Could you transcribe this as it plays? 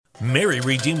Mary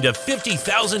redeemed a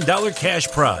 $50,000 cash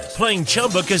prize playing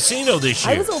Chumba Casino this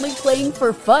year. I was only playing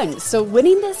for fun, so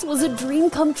winning this was a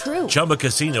dream come true. Chumba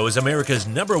Casino is America's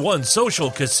 #1 social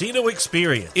casino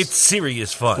experience. It's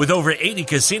serious fun. With over 80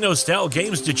 casino-style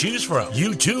games to choose from,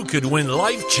 you too could win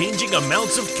life-changing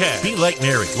amounts of cash. Be like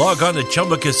Mary. Log on to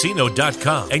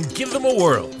ChumbaCasino.com and give them a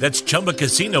whirl. That's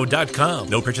ChumbaCasino.com.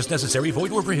 No purchase necessary.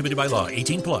 Void where prohibited by law.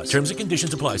 18 plus. Terms and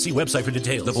conditions apply. See website for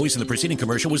details. The voice in the preceding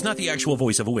commercial was not the actual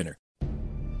voice of a winner.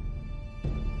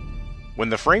 When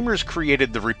the framers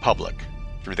created the Republic,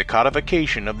 through the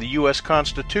codification of the U.S.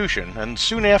 Constitution and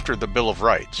soon after the Bill of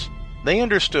Rights, they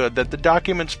understood that the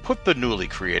documents put the newly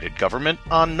created government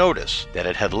on notice that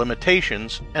it had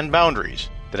limitations and boundaries,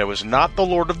 that it was not the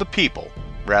lord of the people,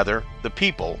 rather, the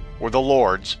people were the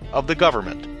lords of the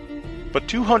government. But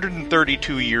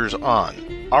 232 years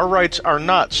on, our rights are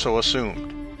not so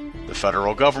assumed. The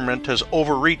federal government has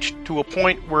overreached to a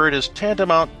point where it is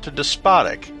tantamount to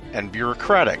despotic and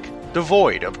bureaucratic,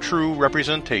 devoid of true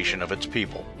representation of its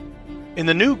people. In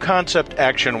the new Concept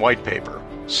Action White Paper,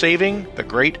 Saving the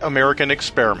Great American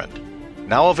Experiment,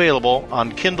 now available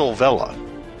on Kindle Vella,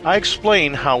 I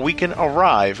explain how we can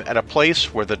arrive at a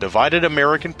place where the divided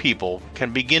American people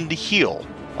can begin to heal,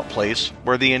 a place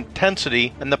where the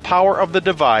intensity and the power of the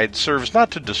divide serves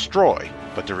not to destroy,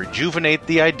 but to rejuvenate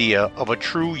the idea of a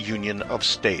true union of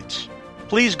states.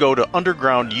 Please go to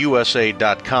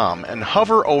undergroundusa.com and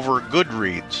hover over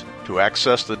Goodreads to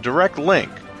access the direct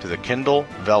link to the Kindle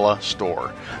Vella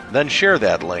store. Then share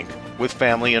that link with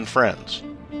family and friends.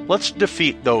 Let's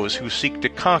defeat those who seek to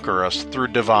conquer us through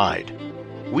divide.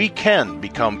 We can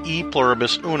become e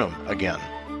pluribus unum again,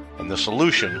 and the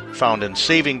solution found in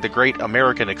Saving the Great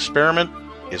American Experiment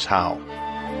is how.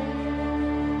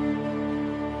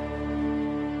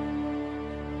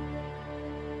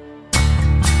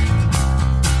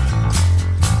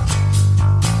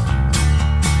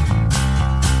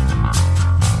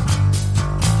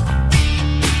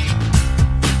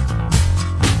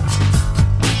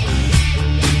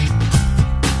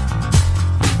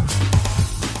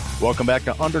 Welcome back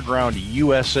to Underground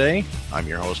USA. I'm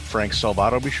your host, Frank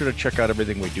Salvato. Be sure to check out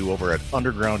everything we do over at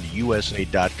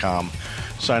undergroundusa.com.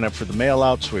 Sign up for the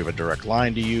mail-outs. We have a direct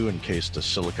line to you in case the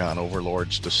Silicon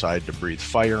overlords decide to breathe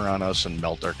fire on us and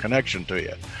melt our connection to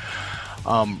you.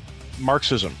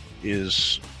 Marxism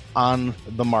is on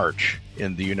the march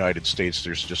in the United States.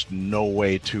 There's just no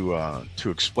way to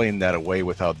explain that away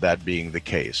without that being the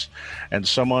case. And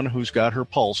someone who's got her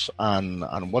pulse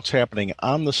on what's happening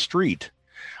on the street,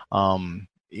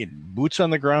 boots on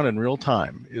the ground in real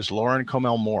time, is Lauren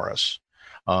Comel Morris.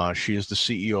 She is the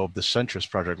CEO of the Centrist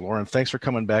Project. Lauren, thanks for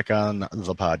coming back on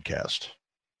the podcast.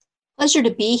 Pleasure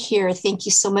to be here. Thank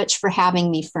you so much for having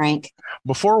me, Frank.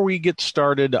 Before we get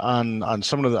started on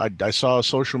some of the, I saw a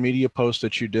social media post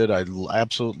that you did. I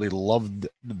absolutely loved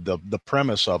the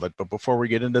premise of it. But before we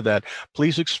get into that,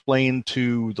 please explain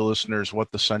to the listeners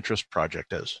what the Centrist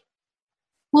Project is.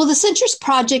 Well, the Centrist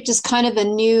Project is kind of a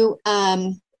new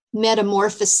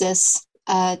metamorphosis,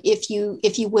 if you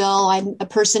will. I'm a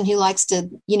person who likes to,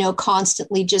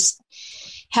 constantly just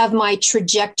have my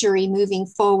trajectory moving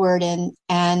forward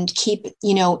and keep,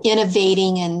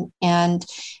 innovating and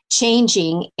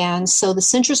changing. And so the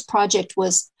Centrist Project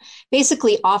was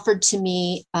basically offered to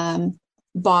me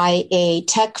by a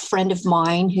tech friend of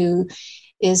mine who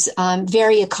is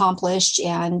very accomplished,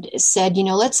 and said,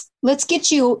 let's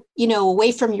get you,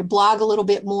 away from your blog a little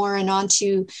bit more and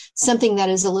onto something that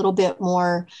is a little bit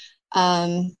more,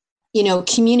 community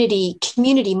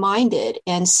minded.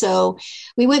 And so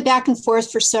we went back and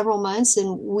forth for several months,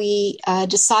 and we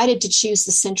decided to choose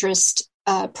the Centrist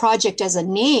Project as a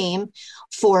name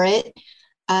for it.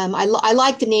 I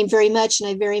like the name very much, and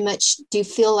I very much do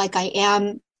feel like I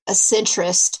am a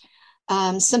centrist.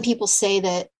 Some people say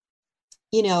that,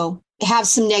 have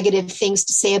some negative things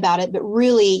to say about it, but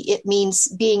really it means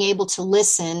being able to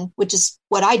listen, which is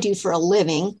what I do for a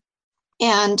living,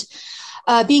 and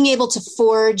being able to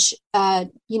forge,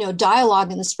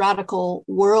 dialogue in this radical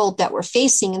world that we're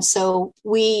facing. And so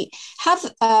we have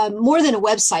more than a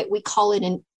website. We call it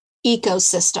an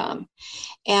ecosystem.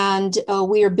 And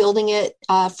we are building it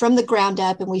from the ground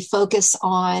up, and we focus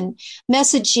on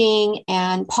messaging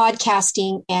and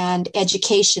podcasting and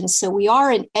education. So we are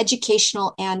an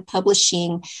educational and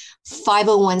publishing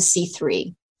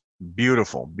 501c3.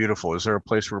 Beautiful, beautiful. Is there a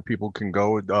place where people can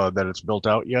go that it's built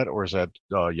out yet, or is that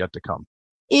yet to come?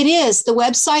 It is. The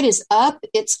website is up.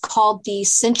 It's called the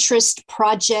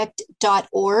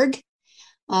centristproject.org.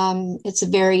 It's a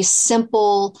very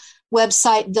simple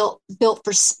website built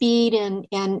for speed and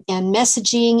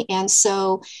messaging. And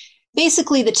so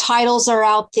basically the titles are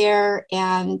out there,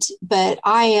 but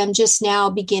I am just now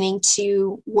beginning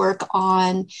to work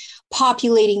on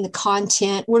populating the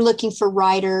content. We're looking for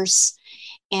writers,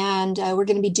 and we're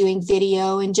going to be doing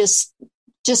video and just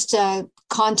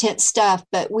content stuff.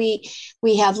 But we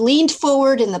have leaned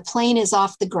forward, and the plane is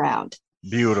off the ground.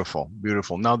 Beautiful,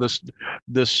 beautiful. Now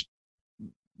this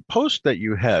post that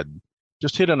you had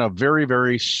just hit on a very,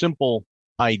 very simple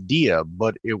idea,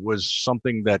 but it was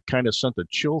something that kind of sent a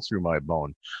chill through my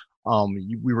bone.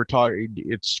 We were talking,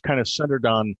 it's kind of centered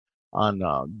on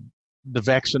the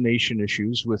vaccination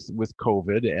issues with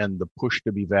COVID and the push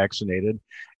to be vaccinated.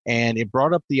 And it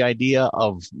brought up the idea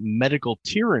of medical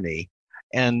tyranny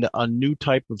and a new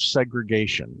type of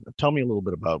segregation. Tell me a little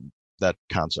bit about that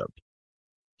concept.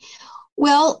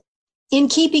 Well, in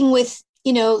keeping with,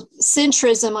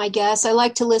 centrism, I guess, I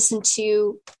like to listen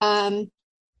to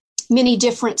many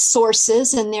different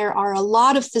sources, and there are a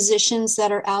lot of physicians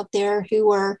that are out there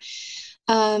who are,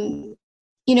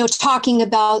 talking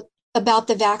about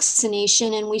the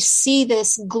vaccination, and we see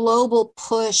this global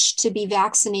push to be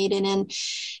vaccinated.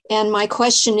 And my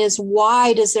question is,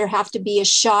 why does there have to be a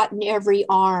shot in every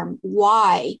arm?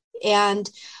 Why? And,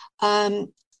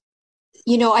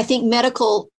 I think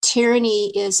medical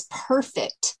tyranny is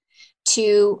perfect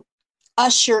to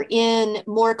usher in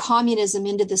more communism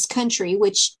into this country,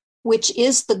 which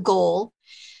is the goal.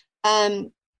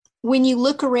 When you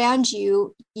look around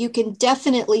you, you can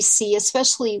definitely see,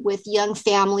 especially with young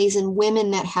families and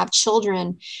women that have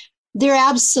children, they're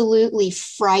absolutely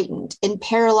frightened and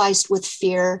paralyzed with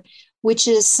fear, which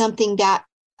is something that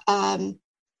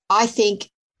I think,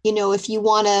 if you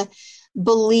want to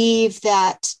believe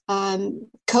that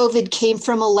COVID came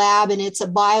from a lab and it's a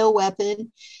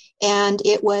bioweapon and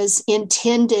it was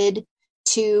intended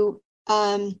to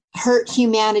hurt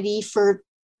humanity for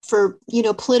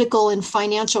political and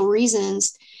financial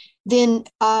reasons, then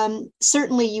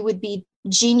certainly you would be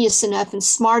genius enough and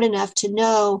smart enough to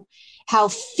know how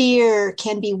fear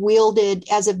can be wielded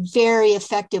as a very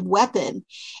effective weapon.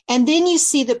 And then you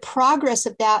see the progress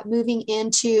of that moving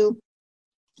into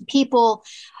people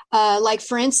like,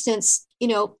 for instance,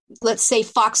 let's say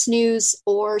Fox News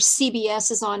or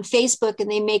CBS is on Facebook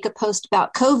and they make a post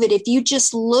about COVID. If you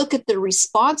just look at the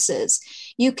responses,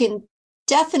 you can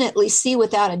definitely see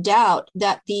without a doubt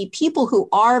that the people who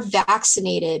are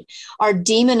vaccinated are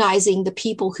demonizing the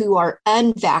people who are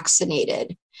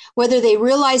unvaccinated, whether they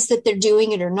realize that they're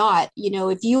doing it or not.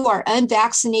 If you are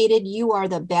unvaccinated, you are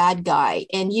the bad guy,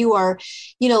 and you are,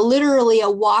 literally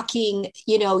a walking,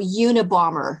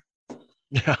 Unabomber.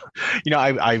 Yeah,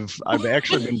 I've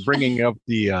actually been bringing up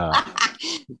the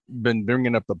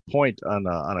point on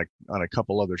a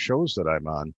couple other shows that I'm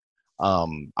on.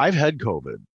 I've had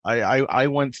COVID. I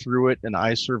went through it and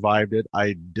I survived it.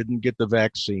 I didn't get the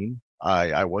vaccine.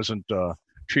 I wasn't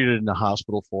treated in the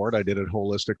hospital for it. I did it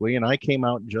holistically, and I came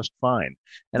out just fine.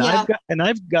 And Yeah.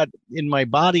 I've got in my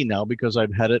body now, because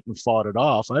I've had it and fought it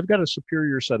off, I've got a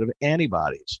superior set of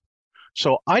antibodies.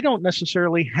 So I don't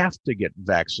necessarily have to get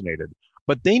vaccinated.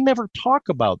 But they never talk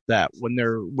about that when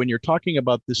you're talking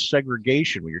about this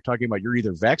segregation, when you're talking about you're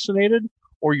either vaccinated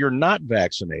or you're not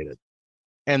vaccinated.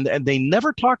 And they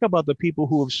never talk about the people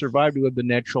who have survived with the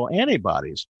natural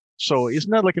antibodies. So isn't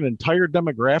that like an entire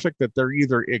demographic that they're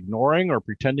either ignoring or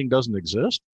pretending doesn't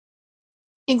exist?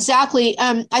 Exactly.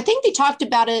 I think they talked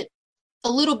about it a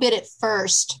little bit at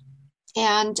first.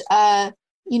 And,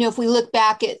 if we look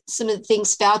back at some of the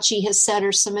things Fauci has said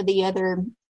or some of the other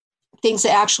things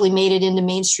that actually made it into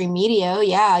mainstream media,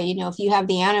 if you have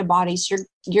the antibodies,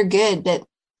 you're good.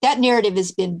 That narrative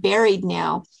has been buried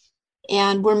now.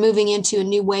 And we're moving into a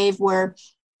new wave where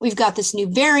we've got this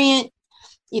new variant.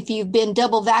 If you've been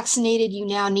double vaccinated, you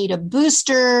now need a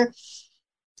booster.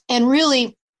 And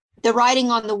really, the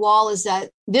writing on the wall is that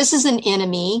this is an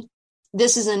enemy.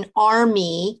 This is an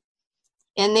army,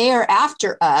 and they are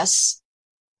after us,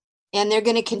 and they're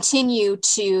going to continue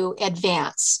to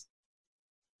advance.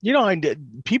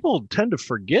 People tend to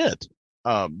forget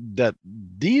that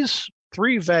these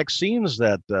three vaccines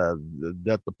that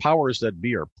the powers that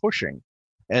be are pushing,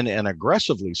 and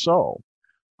aggressively so,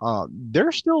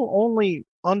 they're still only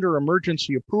under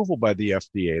emergency approval by the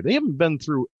FDA. They haven't been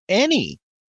through any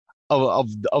of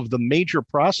the major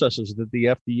processes that the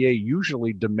FDA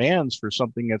usually demands for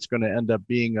something that's going to end up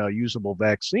being a usable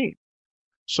vaccine.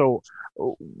 So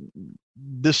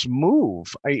this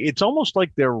move, it's almost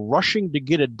like they're rushing to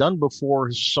get it done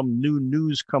before some new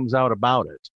news comes out about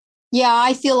it. Yeah,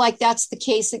 I feel like that's the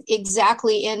case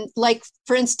exactly. And like,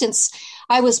 for instance,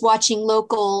 I was watching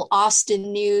local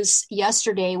Austin news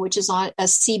yesterday, which is on a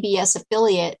CBS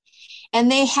affiliate,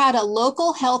 and they had a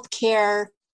local healthcare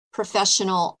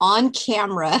professional on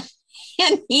camera,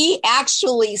 and he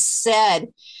actually said,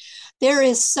 there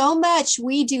is so much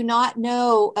we do not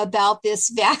know about this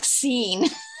vaccine.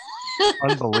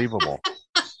 Unbelievable.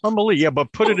 Unbelievable. Yeah,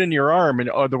 but put it in your arm, and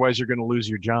otherwise you're going to lose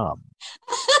your job.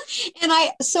 And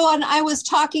I was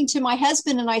talking to my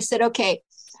husband, and I said, okay,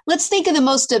 let's think of the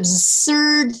most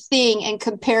absurd thing and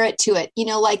compare it to it.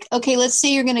 Like, okay, let's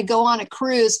say you're going to go on a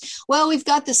cruise. Well, we've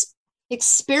got this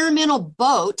experimental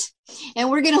boat, and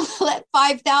we're going to let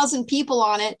 5,000 people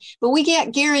on it, but we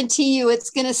can't guarantee you it's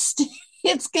going to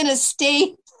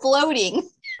stay floating.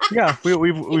 Yeah,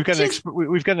 we've got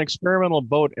an experimental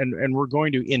boat, and we're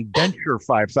going to indenture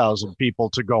 5,000 people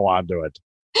to go onto it.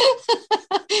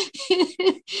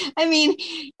 I mean,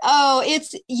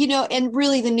 it's, and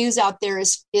really the news out there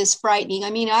is frightening. I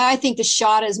mean, I think the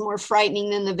shot is more frightening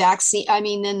than the vaccine. I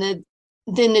mean, than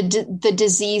the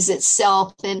disease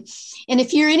itself. And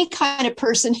if you're any kind of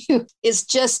person who is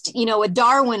just, a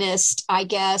Darwinist, I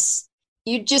guess,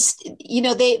 you just,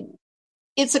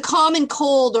 it's a common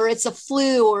cold, or it's a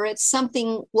flu, or it's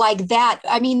something like that.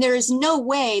 I mean, there is no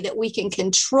way that we can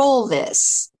control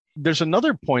this. There's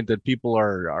another point that people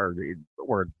are,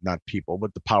 or not people,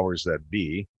 but the powers that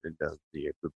be, the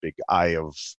big eye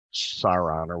of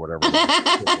Sauron or whatever.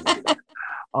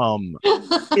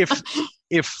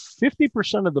 If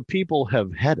 50% of the people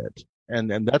have had it,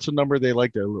 and that's a number they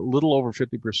like, a little over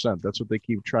 50%. That's what they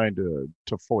keep trying to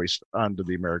foist onto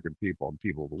the American people and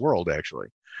people of the world, actually.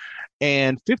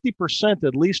 And 50%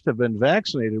 at least have been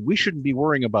vaccinated. We shouldn't be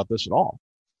worrying about this at all.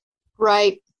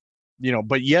 Right.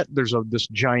 But yet there's this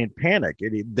giant panic.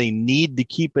 They need to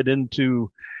keep it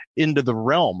into the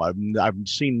realm. I've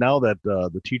seen now that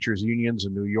the teachers' unions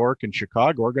in New York and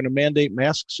Chicago are going to mandate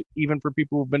masks even for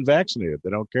people who've been vaccinated.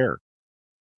 They don't care.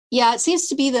 Yeah, it seems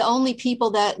to be the only people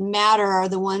that matter are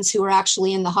the ones who are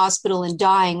actually in the hospital and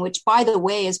dying, which, by the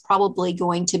way, is probably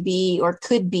going to be, or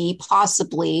could be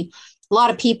possibly, a lot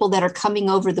of people that are coming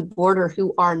over the border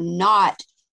who are not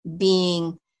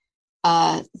being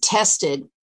tested,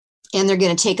 and they're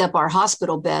going to take up our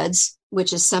hospital beds,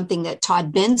 which is something that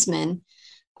Todd Bensman,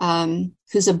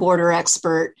 who's a border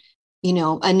expert,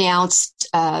 announced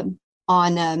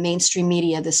on mainstream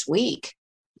media this week.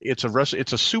 It's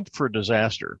a soup for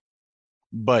disaster.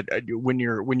 But when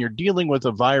you're dealing with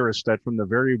a virus that from the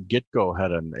very get-go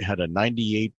had a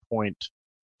 98 point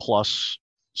plus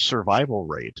survival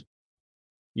rate,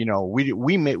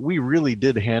 we really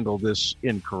did handle this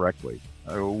incorrectly.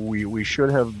 We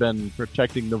should have been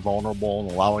protecting the vulnerable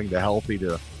and allowing the healthy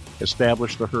to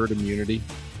establish the herd immunity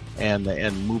and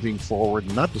moving forward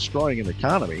and not destroying an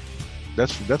economy.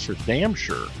 That's for damn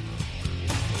sure.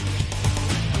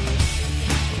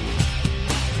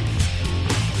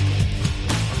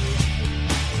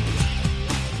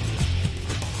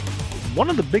 One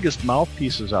of the biggest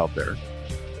mouthpieces out there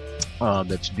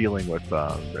that's dealing with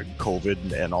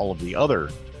COVID and all of the other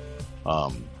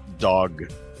dog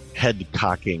head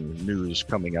cocking news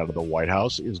coming out of the White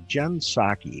House is Jen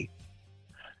Psaki.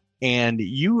 And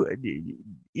you,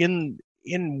 in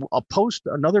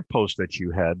another post that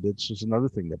you had, this is another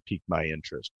thing that piqued my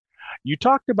interest. You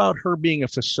talked about her being a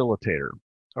facilitator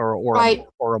or right.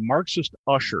 or a Marxist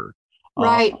usher.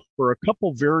 Right. For a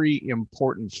couple very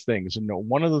important things. And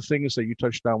one of the things that you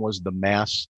touched on was the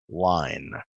mass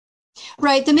line.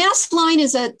 Right. The mass line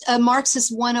is a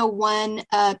Marxist 101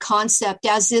 concept,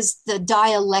 as is the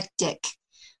dialectic,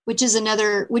 which is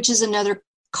another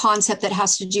concept that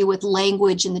has to do with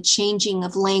language and the changing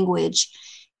of language,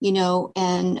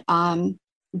 and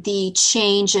the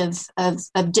change of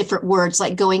different words,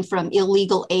 like going from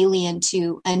illegal alien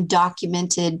to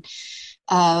undocumented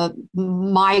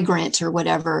migrant or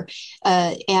whatever.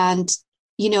 But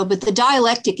the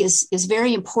dialectic is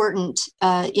very important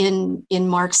in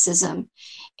Marxism,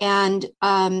 and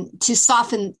to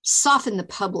soften the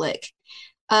public.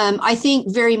 I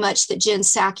think very much that Jen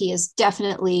Psaki is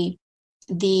definitely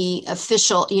the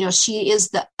official, she is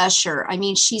the usher. I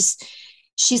mean, she's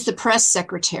the press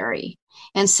secretary.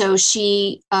 And so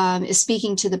she is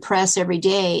speaking to the press every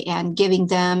day and giving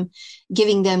them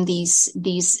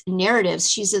these narratives.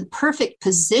 She's in perfect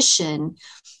position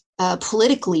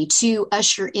politically to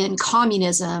usher in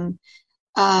communism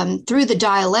through the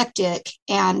dialectic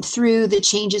and through the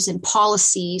changes in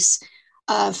policies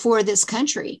for this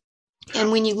country.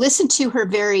 And when you listen to her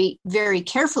very, very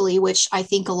carefully, which I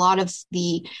think a lot of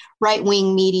the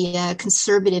right-wing media,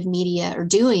 conservative media are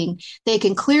doing, they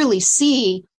can clearly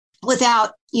see,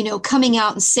 without, coming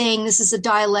out and saying this is a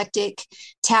dialectic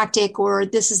tactic or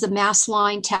this is a mass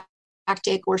line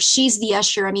tactic, or she's the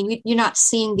usher. I mean, you're not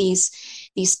seeing these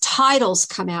titles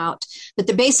come out, but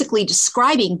they're basically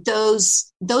describing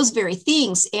those very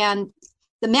things. And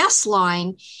the mass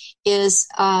line is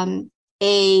a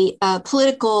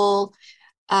political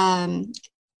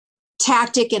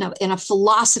tactic and a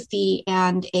philosophy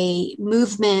and a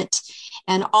movement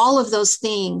and all of those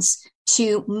things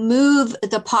to move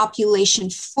the population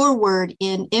forward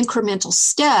in incremental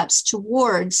steps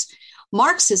towards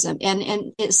Marxism,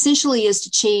 and essentially is to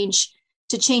change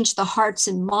the hearts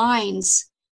and minds,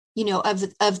 of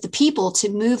the people, to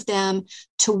move them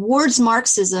towards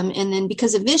Marxism. And then,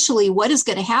 because eventually what is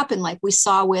going to happen, like we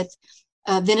saw with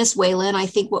Venezuela, and I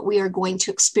think what we are going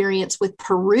to experience with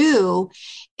Peru,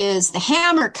 is the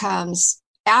hammer comes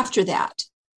after that.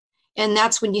 And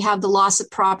that's when you have the loss of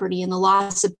property and the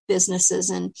loss of businesses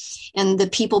and the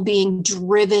people being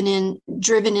driven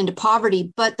into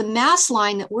poverty. But the mass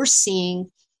line that we're seeing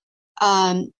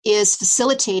is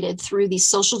facilitated through these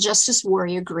social justice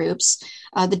warrior groups,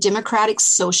 the Democratic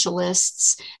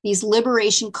Socialists, these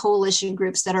liberation coalition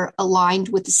groups that are aligned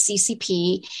with the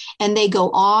CCP, and they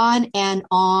go on and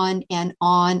on and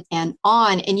on and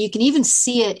on. And you can even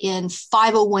see it in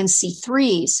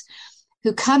 501c3s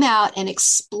who come out and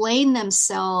explain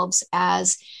themselves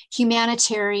as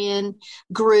humanitarian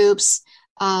groups,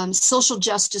 social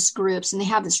justice groups, and they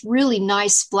have this really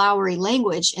nice flowery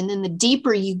language. And then the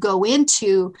deeper you go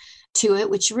into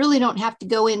it, which you really don't have to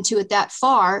go into it that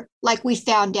far, like we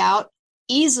found out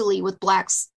easily with Black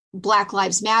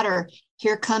Lives Matter,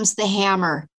 here comes the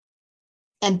hammer.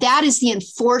 And that is the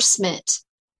enforcement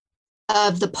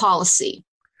of the policy.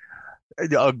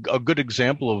 A good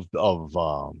example of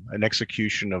an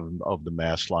execution of the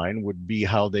mass line would be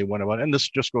how they went about, and this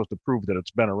just goes to prove that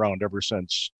it's been around ever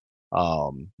since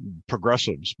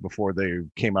progressives, before they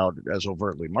came out as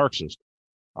overtly Marxist.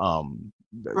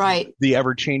 Right. The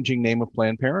ever-changing name of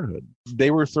Planned Parenthood.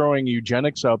 They were throwing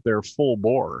eugenics out there full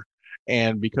bore.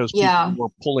 And because people were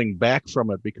pulling back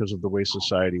from it because of the way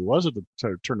society was at the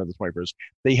turn of the 21st,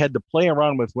 they had to play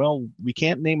around with, well, we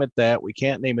can't name it that. We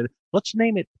can't name it. Let's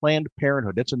name it Planned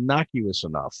Parenthood. It's innocuous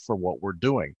enough for what we're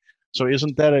doing. So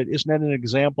isn't that an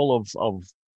example of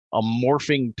a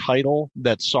morphing title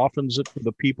that softens it for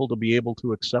the people to be able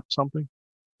to accept something?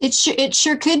 It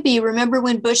sure could be. Remember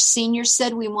when Bush Sr.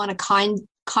 said we want a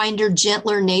kinder,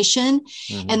 gentler nation?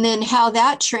 Mm-hmm. And then how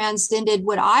that transcended,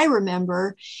 what I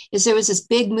remember is there was this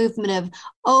big movement of,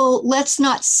 oh, let's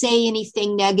not say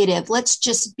anything negative. Let's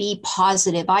just be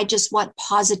positive. I just want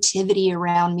positivity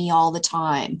around me all the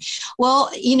time.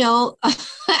 Well,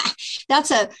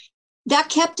 that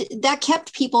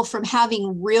kept people from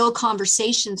having real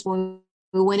conversations when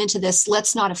we went into this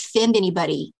let's not offend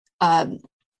anybody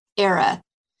era.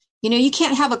 You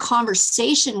can't have a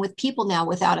conversation with people now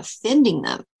without offending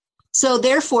them. So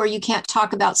therefore, you can't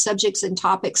talk about subjects and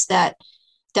topics that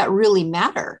really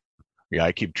matter. Yeah,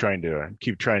 I keep trying to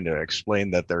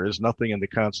explain that there is nothing in the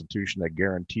Constitution that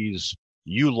guarantees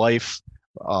you life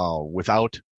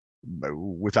without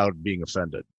being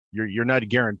offended. You're not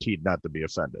guaranteed not to be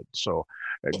offended. So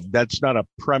that's not a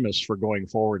premise for going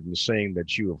forward and saying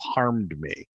that you have harmed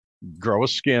me. Grow a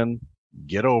skin,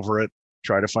 get over it.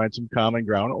 Try to find some common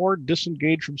ground, or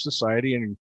disengage from society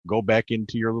and go back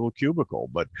into your little cubicle.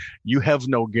 But you have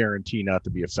no guarantee not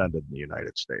to be offended in the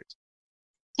United States.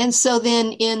 And so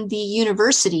then in the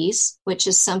universities, which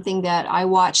is something that I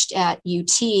watched at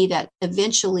UT, that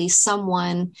eventually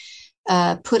someone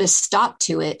put a stop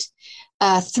to it,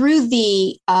 through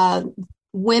the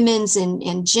women's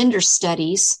and gender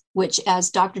studies, which,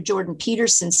 as Dr. Jordan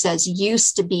Peterson says,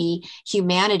 used to be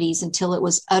humanities until it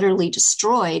was utterly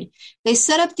destroyed. They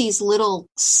set up these little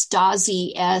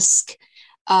Stasi-esque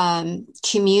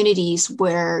communities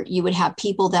where you would have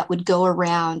people that would go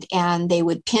around and they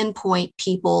would pinpoint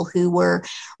people who were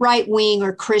right-wing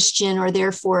or Christian or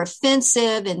therefore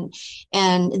offensive. And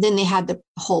then they had the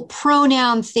whole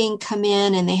pronoun thing come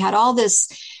in, and they had all this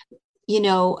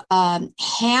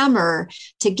hammer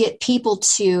to get people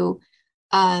to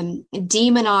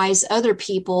demonize other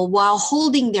people while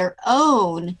holding their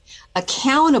own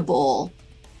accountable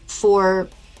for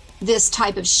this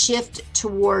type of shift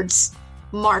towards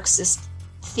Marxist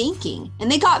thinking.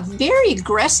 And they got very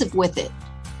aggressive with it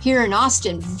here in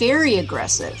Austin, very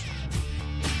aggressive.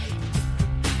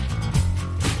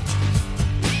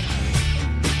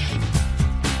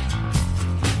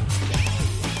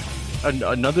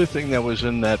 Another thing that was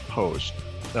in that post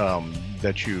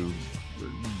that you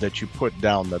put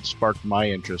down that sparked my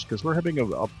interest, because we're having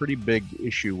a pretty big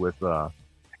issue with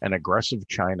an aggressive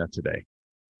China today.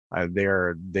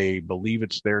 They believe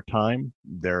it's their time.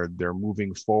 They're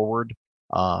moving forward.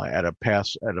 at a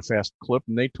fast clip,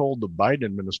 and they told the Biden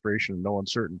administration in no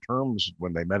uncertain terms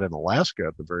when they met in Alaska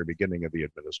at the very beginning of the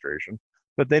administration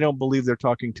that they don't believe they're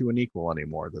talking to an equal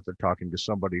anymore, that they're talking to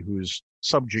somebody who's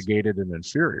subjugated and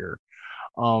inferior.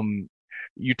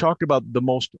 You talked about the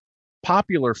most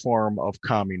popular form of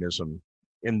communism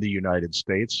in the United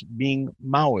States being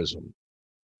Maoism.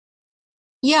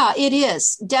 Yeah, it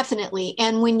is definitely.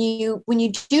 And when you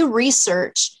do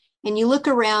research and you look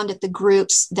around at the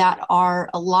groups that are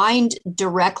aligned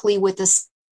directly with the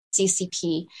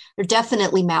CCP, they're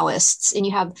definitely Maoists. And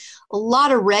you have a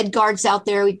lot of Red Guards out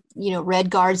there, Red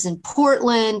Guards in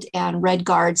Portland and Red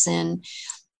Guards in,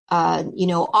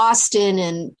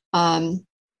 Austin. And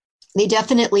they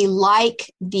definitely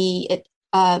like the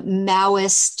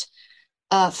Maoist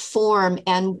form.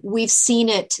 And we've seen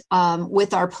it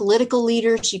with our political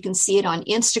leaders. You can see it on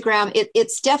Instagram.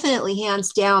 It's definitely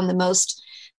hands down the most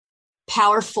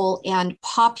powerful and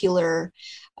popular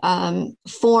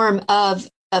form of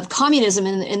communism.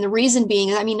 And the reason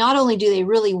being, I mean, not only do they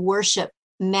really worship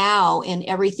Mao and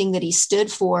everything that he stood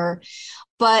for,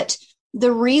 but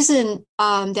the reason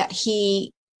that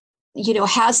he,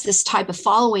 has this type of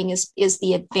following is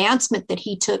the advancement that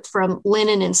he took from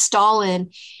Lenin and Stalin,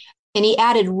 and he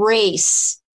added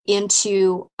race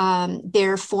into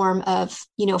their form of,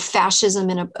 fascism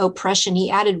and oppression.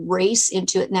 He added race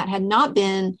into it, and that had not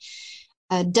been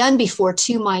done before,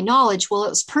 to my knowledge.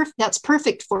 Well, that's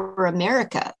perfect for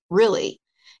America, really,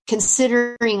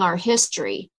 considering our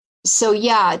history. So,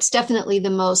 yeah, it's definitely the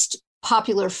most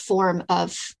popular form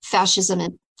of fascism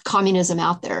and communism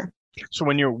out there. So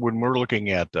when we're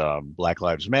looking at Black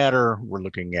Lives Matter, we're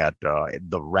looking at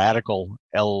the radical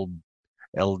LGBTQ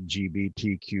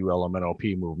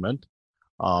LMNOP movement.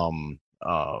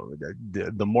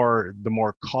 The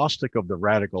more caustic of the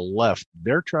radical left,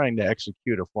 they're trying to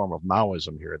execute a form of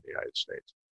Maoism here in the United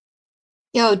States.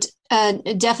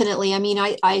 Definitely. I mean,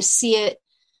 I see it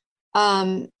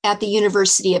at the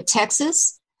University of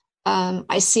Texas.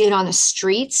 I see it on the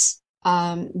streets.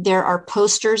 There are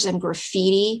posters and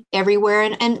graffiti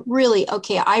everywhere. And really,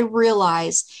 okay, I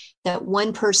realize that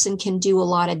one person can do a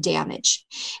lot of damage.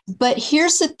 But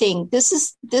here's the thing. This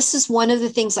is one of the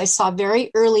things I saw very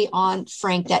early on,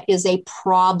 Frank, that is a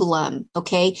problem,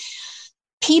 okay?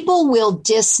 People will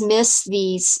dismiss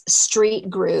these street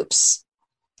groups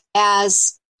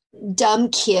as dumb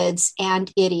kids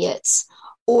and idiots,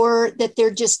 or that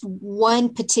they're just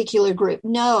one particular group.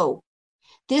 No,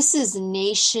 this is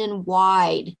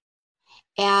nationwide,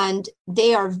 and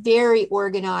they are very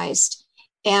organized.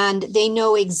 And they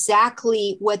know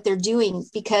exactly what they're doing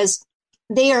because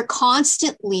they are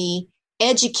constantly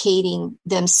educating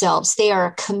themselves. They are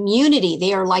a community.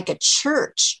 They are like a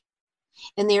church,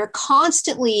 and they are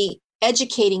constantly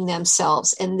educating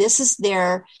themselves. And this is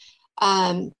their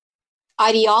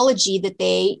ideology that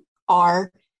they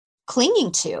are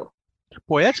clinging to.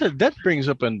 Boy, that brings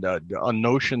up a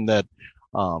notion that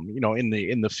in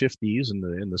the 50s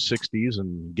and in the 60s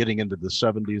and getting into the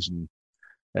 70s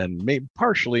and maybe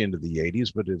partially into the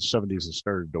 80s, but in the 70s it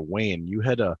started to wane. You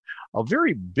had a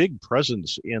very big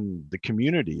presence in the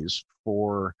communities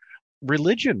for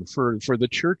religion, for the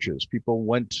churches. People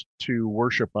went to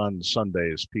worship on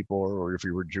Sundays, or if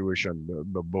you were Jewish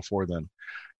before then,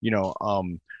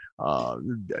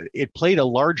 it played a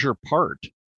larger part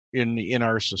in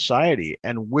our society.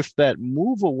 And with that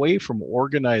move away from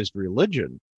organized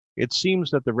religion, it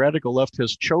seems that the radical left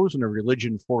has chosen a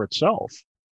religion for itself.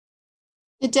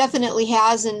 It definitely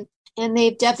has, and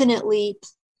they've definitely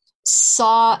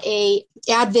saw a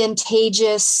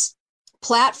advantageous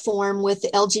platform with the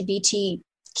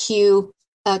LGBTQ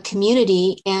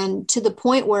community, and to the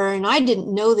point where, and I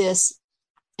didn't know this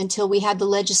until we had the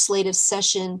legislative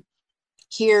session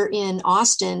here in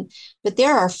Austin, but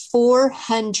there are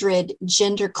 400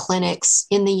 gender clinics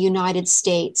in the United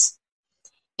States,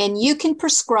 and you can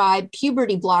prescribe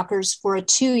puberty blockers for a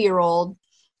 2-year-old.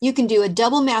 You can do a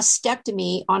double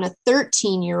mastectomy on a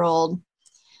 13-year-old,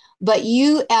 but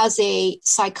you as a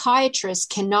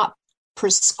psychiatrist cannot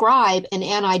prescribe an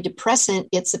antidepressant.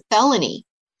 It's a felony.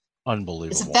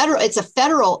 Unbelievable. It's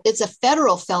a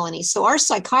federal felony. So our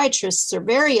psychiatrists are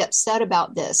very upset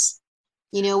about this.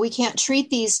 We can't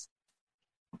treat these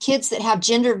kids that have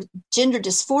gender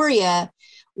dysphoria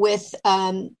with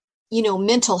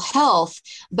mental health,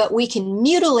 but we can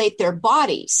mutilate their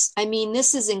bodies. I mean,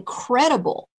 this is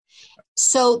incredible.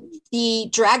 So the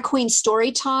drag queen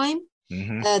story time,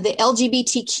 the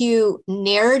LGBTQ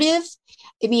narrative,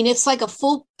 I mean, it's like a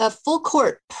full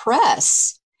court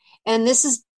press. And this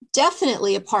is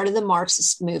definitely a part of the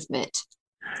Marxist movement.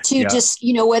 to just,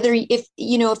 whether if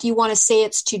you want to say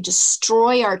it's to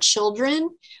destroy our children,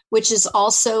 which is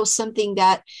also something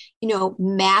that,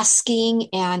 masking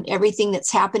and everything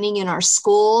that's happening in our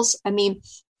schools. I mean,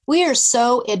 we are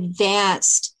so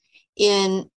advanced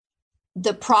in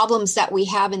the problems that we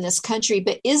have in this country,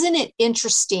 but isn't it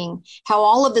interesting how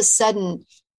all of a sudden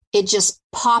it just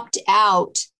popped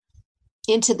out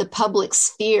into the public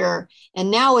sphere, and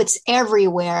now it's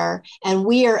everywhere, and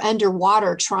we are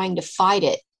underwater trying to fight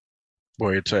it.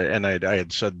 Boy, and I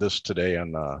had said this today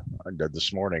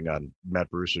this morning on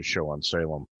Matt Bruce's show on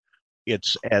Salem.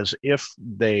 It's as if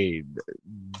they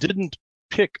didn't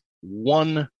pick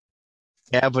one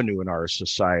avenue in our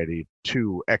society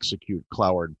to execute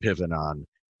Cloward Piven on.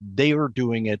 They are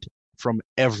doing it from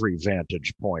every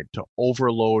vantage point to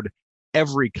overload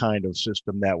every kind of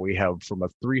system that we have from a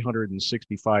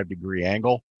 365-degree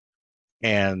angle.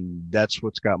 And that's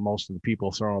what's got most of the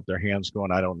people throwing up their hands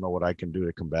going, I don't know what I can do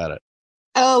to combat it.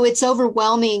 Oh, it's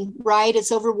overwhelming, right?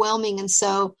 It's overwhelming. And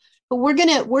so, but we're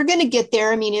gonna get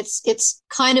there. I mean, it's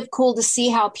kind of cool to see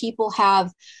how people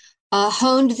have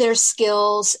honed their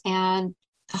skills and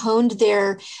honed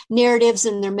their narratives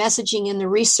and their messaging and the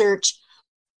research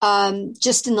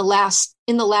just in the last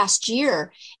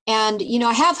year. And,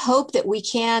 I have hope that we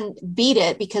can beat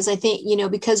it, because I think,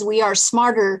 because we are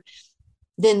smarter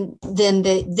than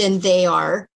they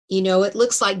are. It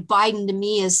looks like Biden to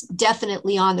me is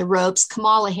definitely on the ropes.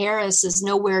 Kamala Harris is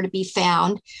nowhere to be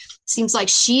found. Seems like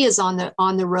she is on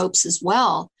the ropes as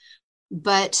well.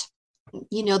 But,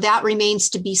 that remains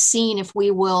to be seen if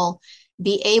we will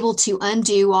be able to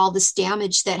undo all this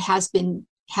damage that has been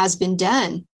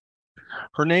done.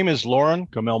 Her name is Lauren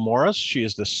Camille Morris. She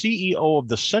is the CEO of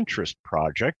the Centrist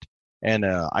Project, and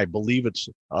I believe it's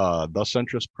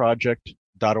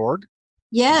thecentristproject.org.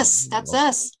 Yes, that's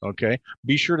us. Okay.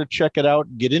 Be sure to check it out.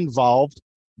 Get involved.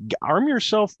 Arm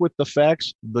yourself with the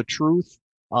facts, the truth,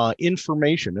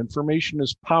 information. Information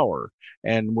is power.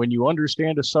 And when you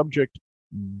understand a subject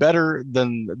better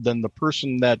than the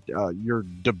person that you're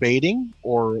debating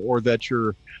or that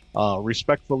you're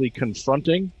respectfully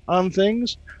confronting on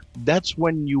things, that's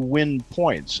when you win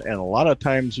points. And a lot of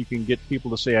times you can get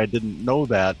people to say, I didn't know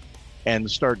that,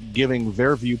 and start giving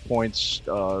their viewpoints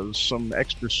some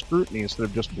extra scrutiny instead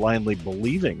of just blindly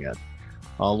believing it.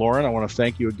 Lauren, I want to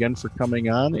thank you again for coming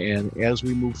on. And as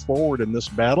we move forward in this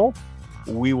battle,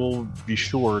 we will be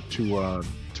sure to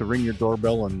ring your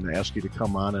doorbell and ask you to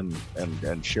come on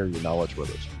and share your knowledge with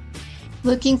us.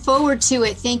 Looking forward to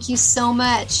it. Thank you so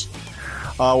much.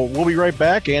 We'll be right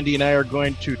back. Andy and I are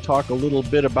going to talk a little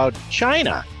bit about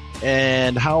China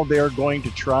and how they're going to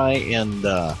try and,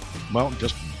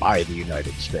 just buy the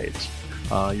United States.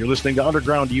 You're listening to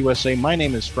Underground USA. My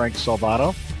name is Frank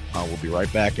Salvato. We'll be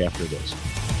right back after this.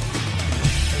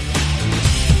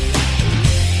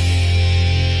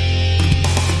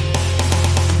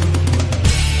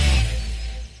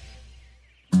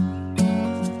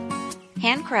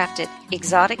 Handcrafted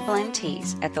exotic blend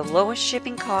teas at the lowest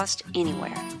shipping cost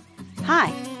anywhere.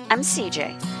 Hi, I'm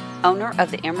CJ, owner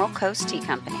of the Emerald Coast Tea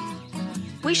Company.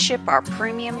 We ship our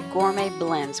premium gourmet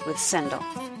blends with Sendle,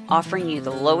 offering you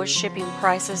the lowest shipping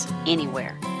prices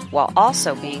anywhere, while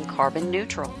also being carbon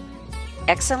neutral.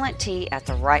 Excellent tea at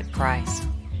the right price.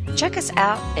 Check us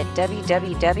out at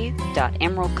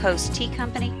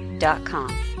www.emeraldcoastteacompany.com.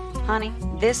 Honey,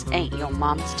 this ain't your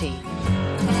mama's tea.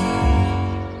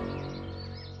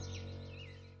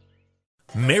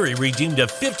 Mary redeemed a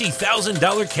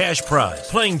 $50,000 cash prize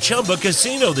playing Chumba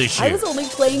Casino this year. I was only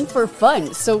playing for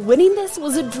fun, so winning this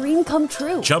was a dream come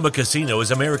true. Chumba Casino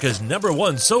is America's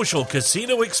 #1 social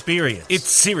casino experience. It's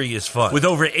serious fun. With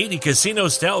over 80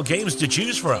 casino-style games to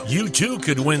choose from, you too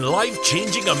could win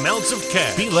life-changing amounts of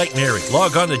cash. Be like Mary.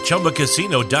 Log on to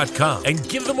ChumbaCasino.com and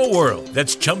give them a whirl.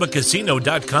 That's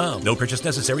ChumbaCasino.com. No purchase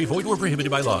necessary. Void or prohibited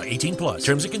by law. 18+.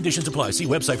 Terms and conditions apply. See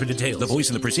website for details. The voice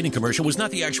in the preceding commercial was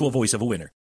not the actual voice of a winner.